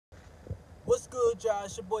What's good, y'all?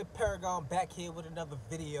 It's your boy Paragon back here with another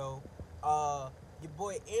video. Your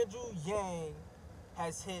boy Andrew Yang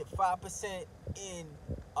has hit 5% in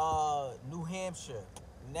New Hampshire.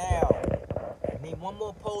 Now, I need one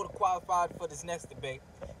more poll to qualify for this next debate.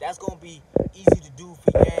 That's gonna be easy to do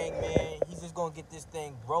for Yang, man. He's just gonna get this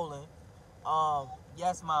thing rolling.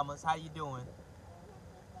 Yes, mamas, how you doing?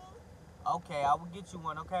 Okay, I will get you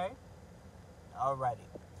one. Okay. Alrighty.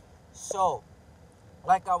 So,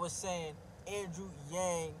 like I was saying, Andrew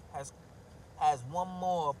Yang has one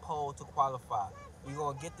more poll to qualify. We're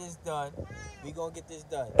gonna get this done. We're gonna get this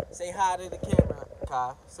done. Say hi to the camera,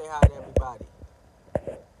 Kai. Say hi to everybody.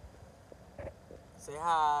 Say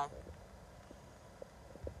hi.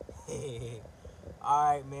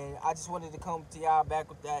 Alright, man. I just wanted to come to y'all back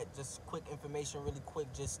with that. Just quick information, really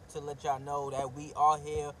quick, just to let y'all know that we are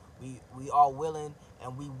here. We are willing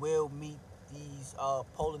and we will meet these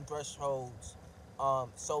polling thresholds,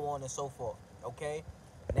 so on and so forth. Okay?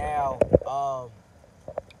 Now,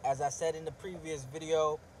 as I said in the previous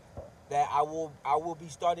video, that I will be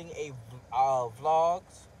starting a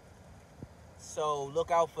vlogs. So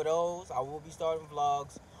look out for those. I will be starting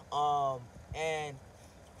vlogs. And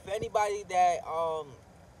for anybody that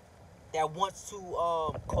wants to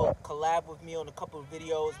collab with me on a couple of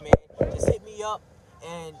videos, man, just hit me up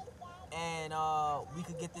and we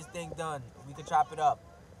could get this thing done. We could chop it up.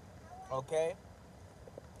 Okay.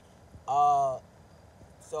 Uh,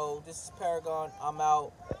 so this is Paragon. I'm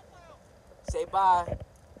out. Say bye.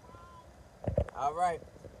 All right.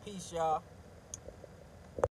 Peace, y'all.